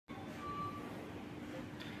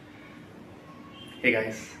Hey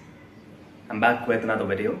guys, I'm back with another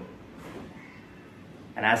video,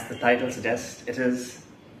 and as the title suggests, it is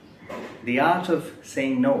the art of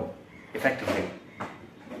saying no effectively.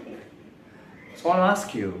 So I want to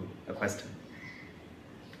ask you a question.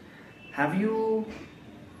 Have you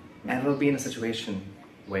ever been in a situation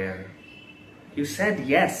where you said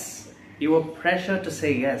yes, you were pressured to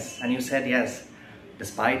say yes, and you said yes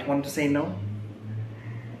despite wanting to say no?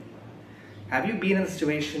 Have you been in a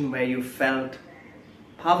situation where you felt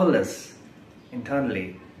powerless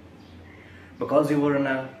internally because you were in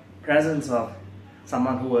a presence of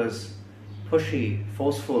someone who was pushy,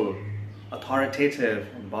 forceful, authoritative,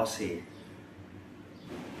 and bossy?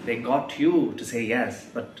 They got you to say yes,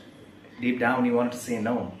 but deep down you wanted to say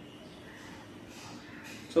no.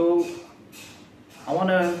 So I want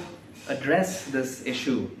to address this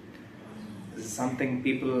issue. This is something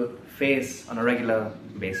people face on a regular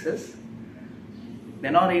basis.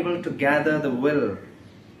 They're not able to gather the will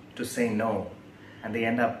to say no, and they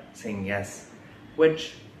end up saying yes,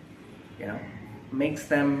 which makes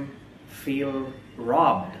them feel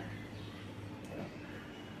robbed,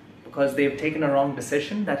 because they've taken a wrong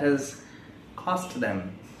decision that has cost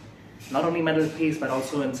them not only mental peace but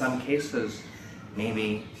also in some cases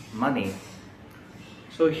maybe money.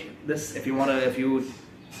 So this, if you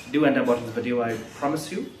do end up watching this video, I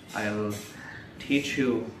promise you I'll teach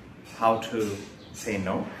you how to say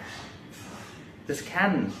no. This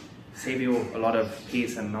can save you a lot of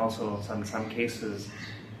peace and also in some cases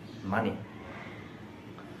money.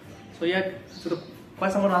 So the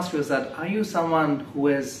question I want to ask you is that, are you someone who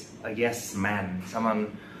is a yes man?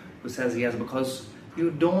 Someone who says yes because you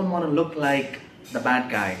don't want to look like the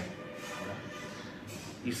bad guy.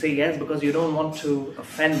 You say yes because you don't want to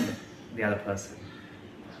offend the other person.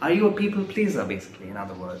 Are you a people pleaser, basically, in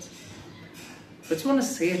other words? I just want to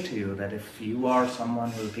say to you that if you are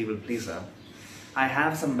someone who's a people pleaser, I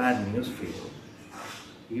have some bad news for you.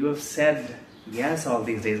 You have said yes all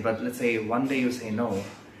these days, but let's say one day you say no.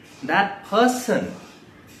 That person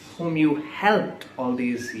whom you helped all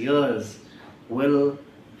these years will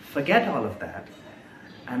forget all of that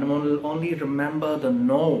and will only remember the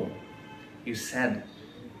no you said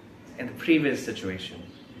in the previous situation,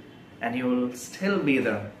 and you will still be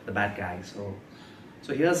the bad guy. So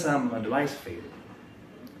here's some advice for you.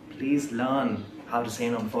 Please learn how to say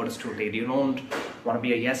no before it's too late. You don't want to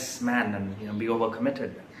be a yes man and be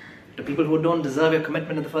overcommitted to people who don't deserve your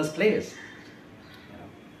commitment in the first place.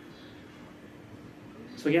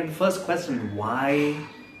 So again, the first question: why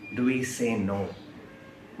do we say no?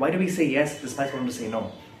 Why do we say yes despite wanting to say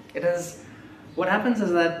no? What happens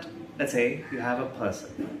is that, let's say you have a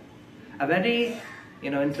person, a very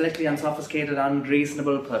intellectually unsophisticated,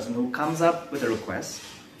 unreasonable person who comes up with a request,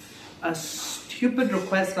 a stupid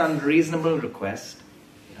request, unreasonable request.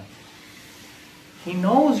 He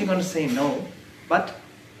knows you're going to say no, but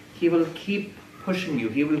he will keep pushing you.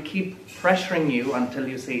 He will keep pressuring you until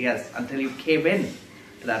you say yes, until you cave in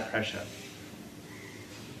to that pressure.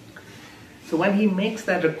 So when he makes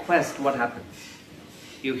that request, what happens?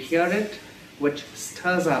 You hear it, which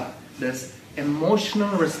stirs up this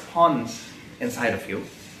emotional response inside of you.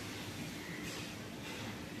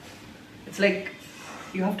 It's like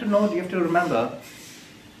you have to remember,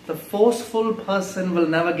 the forceful person will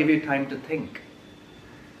never give you time to think.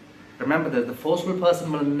 Remember that the forceful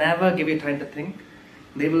person will never give you time to think.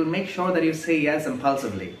 They will make sure that you say yes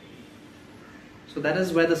impulsively. So that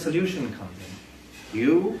is where the solution comes in.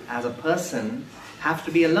 You, as a person, have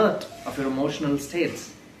to be alert of your emotional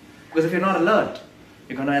states. Because if you're not alert,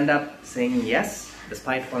 you're going to end up saying yes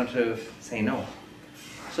despite wanting to say no.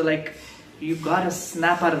 So you've got to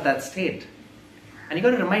snap out of that state. And you've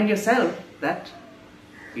got to remind yourself that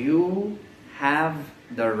you have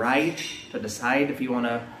the right to decide if you want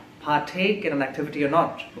to partake in an activity or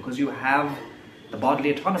not, because you have the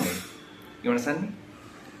bodily autonomy. You understand me?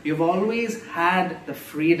 You've always had the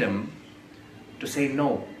freedom to say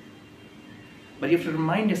no. But you have to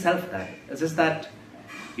remind yourself that. It's just that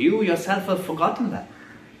you yourself have forgotten that.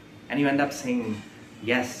 And you end up saying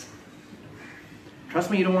yes.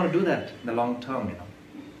 Trust me, you don't want to do that in the long term,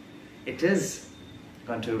 It is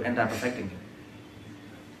going to end up affecting you.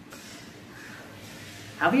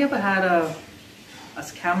 Have you ever had a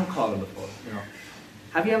scam call before?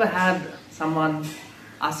 Have you ever had someone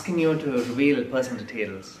asking you to reveal personal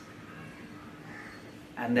details?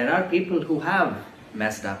 And there are people who have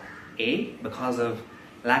messed up. A, because of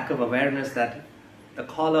lack of awareness that the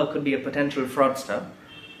caller could be a potential fraudster.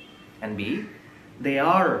 And B, they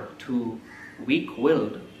are too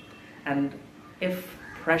weak-willed, and if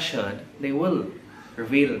pressured, they will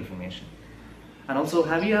reveal information. And also,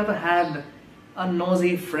 have you ever had a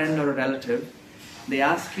nosy friend or a relative they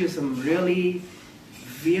ask you some really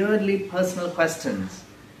weirdly personal questions.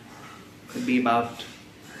 Could be about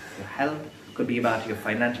your health, could be about your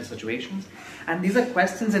financial situations. And these are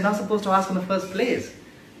questions they're not supposed to ask in the first place.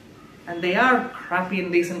 And they are crappy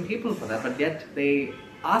and decent people for that, but yet they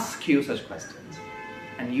ask you such questions.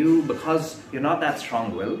 And you, because you're not that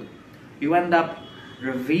strong-willed, you end up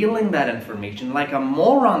revealing that information like a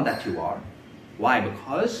moron that you are. Why?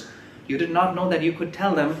 Because you did not know that you could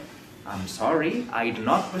tell them, I'm sorry, I do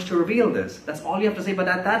not wish to reveal this. That's all you have to say. But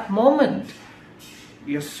at that moment,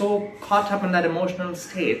 you're so caught up in that emotional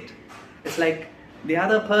state. It's like the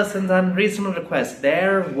other person's unreasonable request,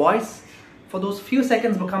 their voice for those few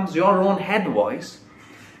seconds becomes your own head voice,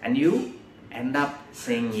 and you end up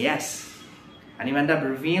saying yes. And you end up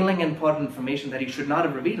revealing important information that you should not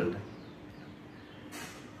have revealed.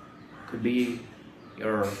 Could be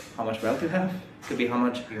how much wealth you have, could be how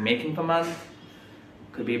much you're making per month,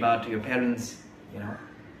 could be about your parents'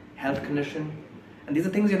 health condition. And these are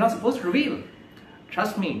things you're not supposed to reveal.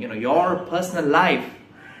 Trust me, your personal life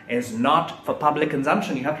is not for public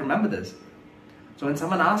consumption. You have to remember this. So when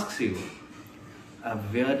someone asks you a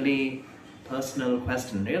weirdly personal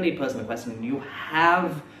question, really personal question, you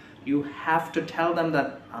have to tell them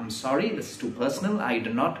that, I'm sorry, this is too personal, I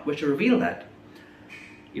do not wish to reveal that.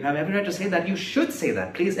 You have every right to say that. You should say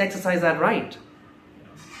that. Please exercise that right.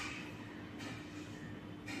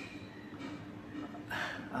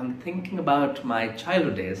 I'm thinking about my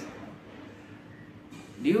childhood days.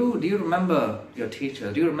 Do you remember your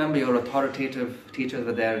teacher? Do you remember your authoritative teachers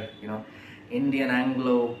with their, Indian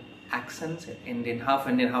Anglo accents, half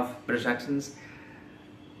Indian, half British accents?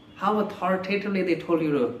 How authoritatively they told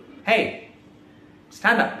you to, hey,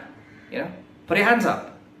 stand up, put your hands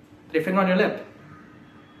up, put your finger on your lip.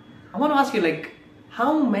 I want to ask you,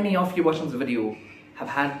 how many of you watching this video have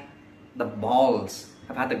had the balls,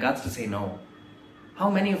 have had the guts to say no? How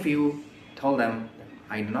many of you told them,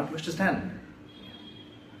 I do not wish to stand?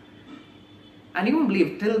 And you won't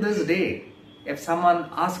believe, till this day, if someone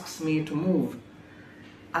asks me to move,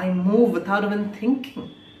 I move without even thinking.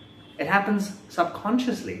 It happens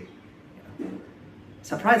subconsciously.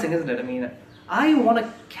 Surprising, isn't it? I want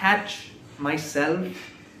to catch myself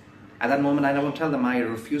at that moment. I won't tell them I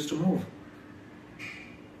refuse to move.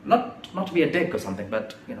 Not to be a dick or something,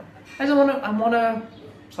 but I want to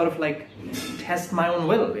sort of test my own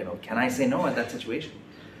will. Can I say no at that situation?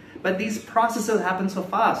 But these processes happen so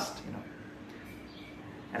fast.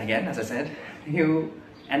 And again, as I said, you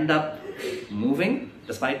end up moving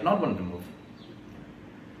despite not wanting to move.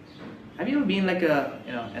 Have you ever been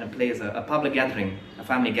in a place, a public gathering, a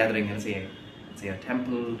family gathering, in say a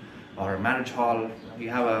temple or a marriage hall? You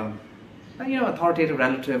have a authoritative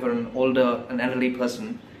relative or an elderly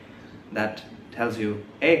person that tells you,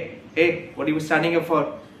 hey, what are you standing here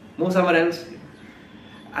for? Move somewhere else.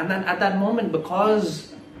 And then at that moment,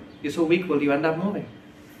 because you're so weak-willed, you end up moving.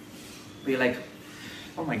 But you're like,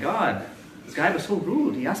 oh my God, this guy was so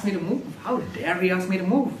rude. He asked me to move. How dare he ask me to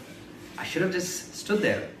move? I should have just stood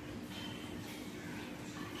there.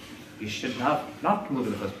 You should have not moved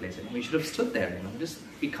in the first place. You should have stood there. Just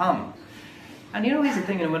be calm. And here's the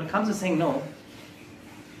thing. When it comes to saying no,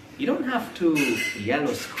 you don't have to yell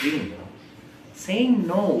or scream. Saying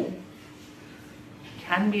no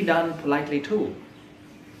can be done politely too.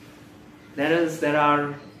 There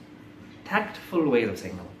are tactful ways of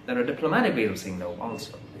saying no. There are diplomatic ways of saying no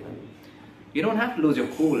also. You don't have to lose your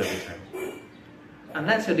cool every time.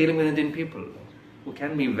 Unless you're dealing with Indian people who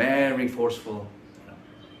can be very forceful,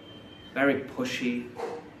 very pushy.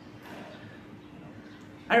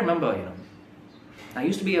 I remember, I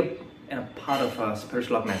used to be in a part of a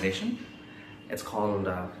spiritual organization. It's called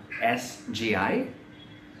SGI,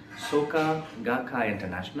 Soka Gakkai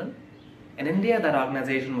International. In India, that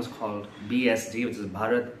organization was called BSG, which is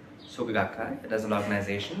Bharat Soka Gakkai. It is an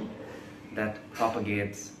organization that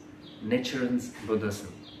propagates Nichiren's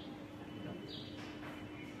Buddhism.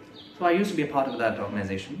 So I used to be a part of that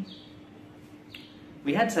organization.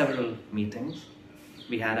 We had several meetings.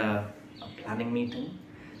 We had a planning meeting,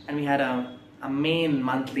 and we had a main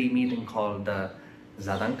monthly meeting called the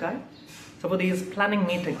Zadankai. So for these planning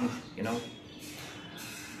meetings,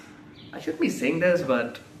 I shouldn't be saying this,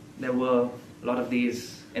 but there were a lot of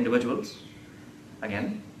these individuals,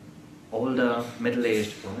 again, older,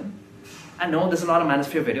 middle-aged women. I know this is not a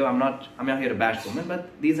manosphere video, I'm not here to bash women, but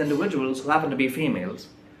these individuals who happen to be females,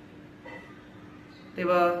 they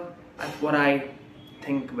were, what I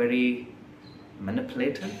think, very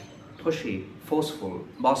manipulative, pushy, forceful,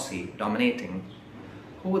 bossy, dominating,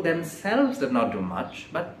 who themselves did not do much,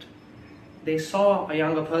 but they saw a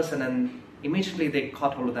younger person and immediately they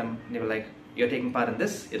caught hold of them. They were like, you're taking part in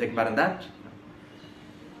this, you're taking part in that.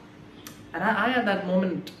 And I had that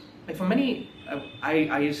moment, like for many,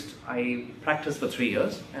 I practiced for 3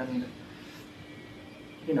 years, and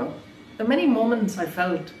you know, there are many moments I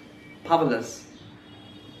felt powerless.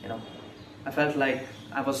 You know, I felt like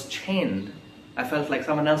I was chained. I felt like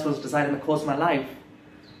someone else was deciding the course of my life,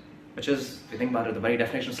 which is, if you think about it, the very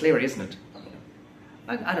definition of slavery, isn't it?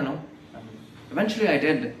 I don't know. Eventually, I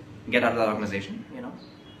did get out of that organization. You know,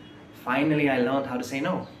 finally, I learned how to say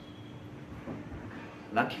no.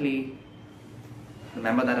 Luckily, the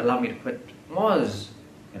member that allowed me to quit was,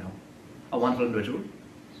 you know, a wonderful individual.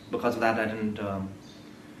 Because of that, I didn't.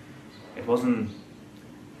 It wasn't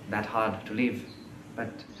that hard to leave.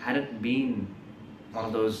 But had it been one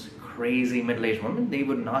of those crazy middle-aged women, they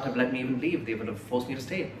would not have let me even leave. They would have forced me to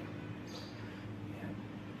stay. Yeah.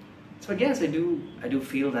 So I guess I do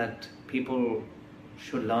feel that people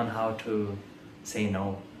should learn how to say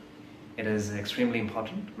no. It is extremely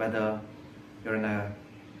important, whether you're in a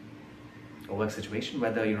work situation,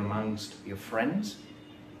 whether you're amongst your friends,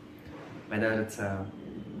 whether it's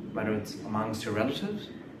amongst your relatives.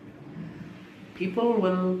 People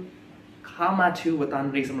will come at you with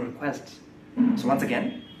unreasonable requests. So once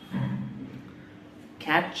again,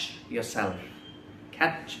 catch yourself.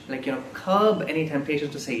 Curb any temptation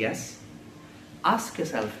to say yes. Ask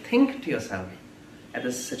yourself, think to yourself, at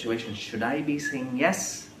this situation, should I be saying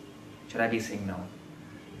yes? Should I be saying no?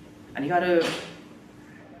 And there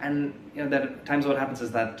are times what happens is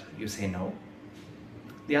that you say no.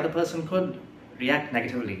 The other person could react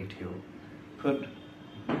negatively to you, could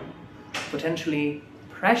potentially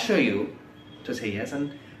pressure you to say yes,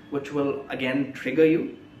 and which will again trigger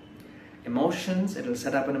you. Emotions, it will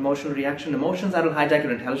set up an emotional reaction. Emotions that will hijack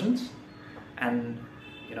your intelligence, and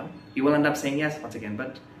you will end up saying yes once again.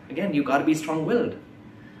 But again, you got to be strong-willed.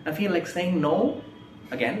 I feel like saying no,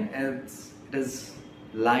 again, it is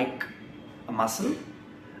like a muscle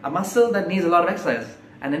that needs a lot of exercise,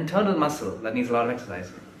 an internal muscle that needs a lot of exercise.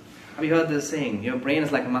 Have you heard this saying? Your brain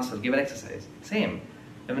is like a muscle, give it exercise. Same.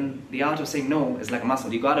 I mean, the art of saying no is like a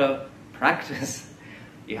muscle. You gotta practice.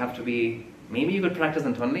 You have to be, maybe you could practice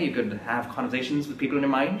internally, you could have conversations with people in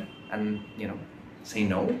your mind and, say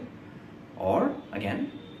no. Or,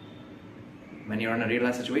 again, when you're in a real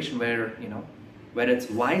life situation where it's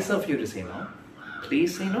wiser for you to say no,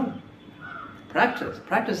 please say no. Practice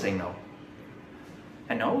saying no.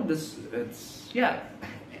 I know if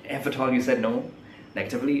at all you said no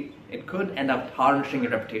negatively, it could end up tarnishing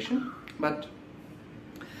your reputation, but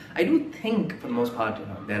I do think for the most part,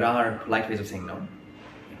 there are polite ways of saying no.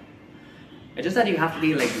 It's just that you have to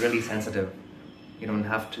be really sensitive. You don't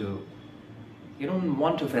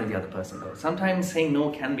want to offend the other person though. Sometimes saying no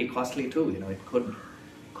can be costly too. It could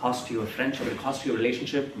cost you a friendship, it cost you a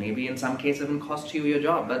relationship, maybe in some cases even cost you your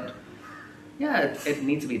job, but yeah, it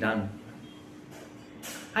needs to be done.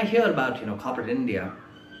 I hear about, corporate India,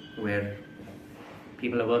 where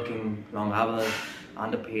people are working long hours,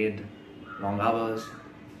 underpaid, long hours.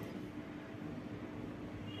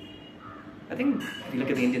 I think if you look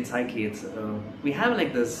at the Indian psyche, we have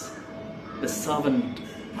this servant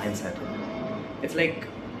mindset. It's like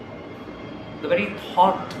the very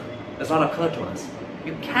thought does not occur to us.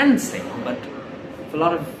 You can say no, but for a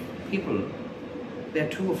lot of people, they're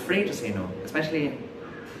too afraid to say no, especially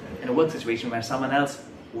in a work situation where someone else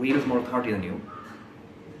wields more authority than you.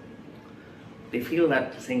 They feel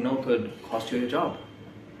that saying no could cost you your job.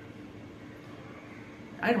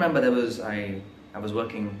 I remember I was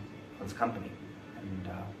working for this company, and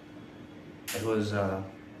it was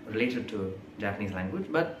related to Japanese language,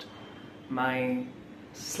 but my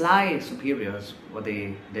sly superiors, what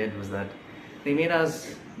they did was that they made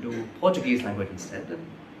us do Portuguese language instead. And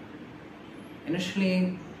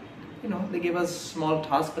initially, they gave us small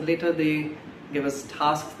tasks, but later they gave us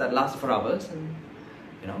tasks that lasted for hours. And,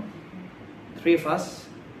 three of us,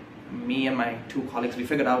 me and my two colleagues, we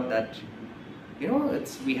figured out that,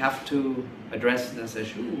 we have to address this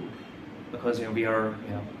issue because, we are,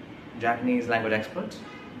 Japanese language experts.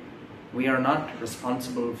 We are not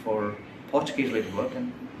responsible for Portuguese-related work,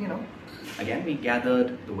 and, again, we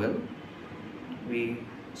gathered the will. We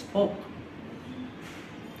spoke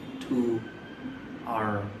to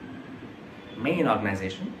our main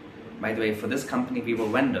organization. By the way, for this company, we were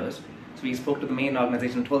vendors. So we spoke to the main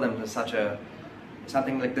organization and told them there's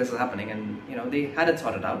something like this is happening, and they had it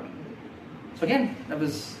sorted out. So again,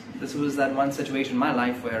 this was that one situation in my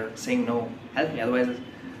life where saying no helped me. Otherwise,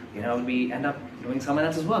 I would end up doing someone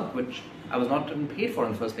else's work, which I was not even paid for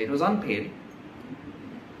in the first place. It was unpaid.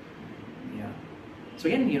 Yeah. So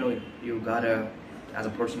again, you gotta, as a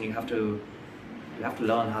person, you have to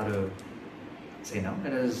learn how to say no.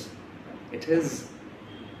 It is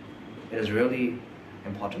really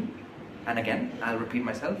important. And again, I'll repeat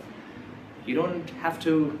myself, you don't have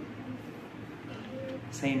to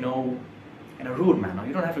say no in a rude manner.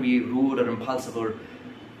 You don't have to be rude or impulsive or,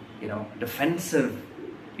 defensive.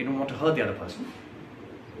 You don't want to hurt the other person.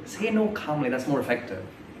 Say no calmly, that's more effective.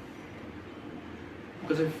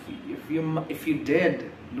 Because if you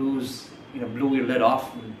did blew your lid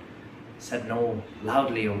off and said no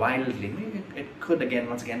loudly or wildly, maybe it could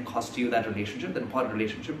once again cost you that relationship, that important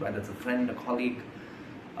relationship, whether it's a friend, a colleague,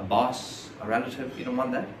 a boss, a relative. You don't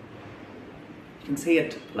want that. You can say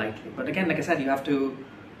it lightly, but again, like I said, you have to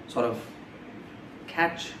sort of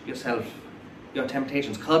catch yourself, your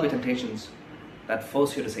temptations, curb your temptations that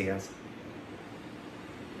force you to say yes.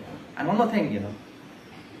 And one more thing,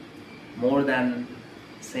 more than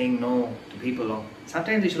saying no to people,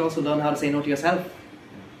 sometimes you should also learn how to say no to yourself.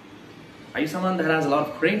 Are you someone that has a lot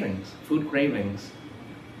of cravings, food cravings?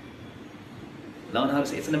 Learn how to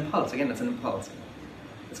say, it's an impulse, again, it's an impulse.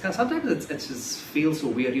 Sometimes it just feels so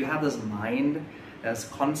weird. You have this mind, there's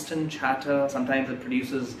constant chatter, sometimes it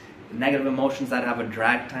produces negative emotions that have a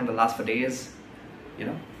drag time that lasts for days,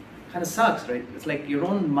 kind of sucks, right? It's like your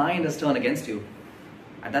own mind has turned against you.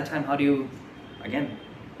 At that time, how do you, again,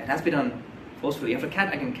 it has to be done forcefully. You have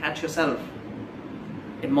to catch yourself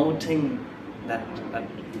emoting that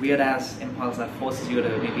weird ass impulse that forces you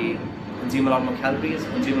to maybe consume a lot more calories,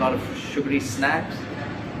 consume a lot of sugary snacks,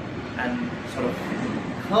 and sort of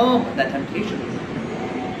curb that temptation.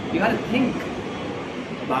 You got to think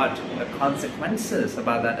about the consequences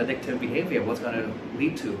about that addictive behavior, what's going to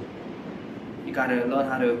lead to. You got to learn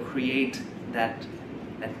how to create that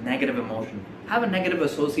negative emotion. Have a negative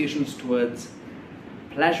associations towards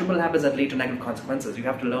pleasurable habits that lead to negative consequences. You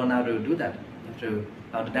have to learn how to do that. You have to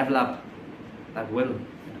learn to develop that will.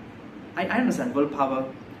 I understand willpower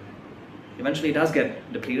eventually does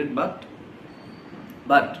get depleted, but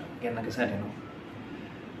again, like I said,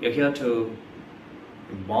 you're here to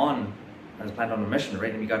be born as planned on a mission,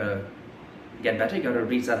 right? And you gotta get better, you gotta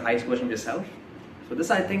reach that highest version of yourself. So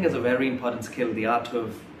this, I think, is a very important skill, the art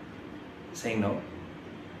of saying no.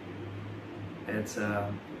 It's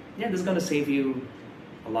this is gonna save you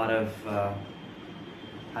a lot of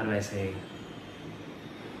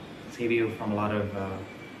save you from a lot of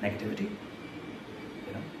negativity.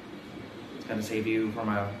 It's going to save you from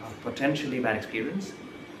a potentially bad experience.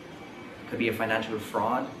 It could be a financial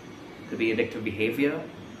fraud, it could be addictive behavior,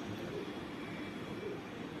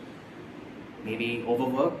 maybe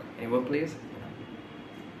overwork in your workplace.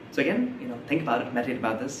 So again, think about it, meditate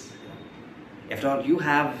about this. If at all you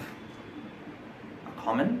have a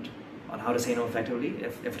comment on how to say no effectively,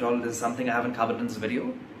 if at all this is something I haven't covered in this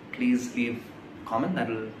video, please leave a comment.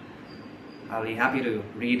 I'll be happy to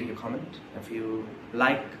read your comment. If you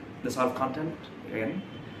like this sort of content, again,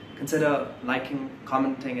 consider liking,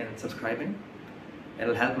 commenting, and subscribing.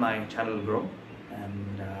 It'll help my channel grow.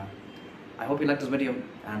 And I hope you like this video,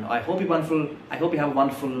 and I hope you have a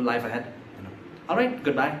wonderful life ahead. All right,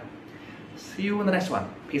 goodbye. See you in the next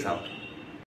one. Peace out.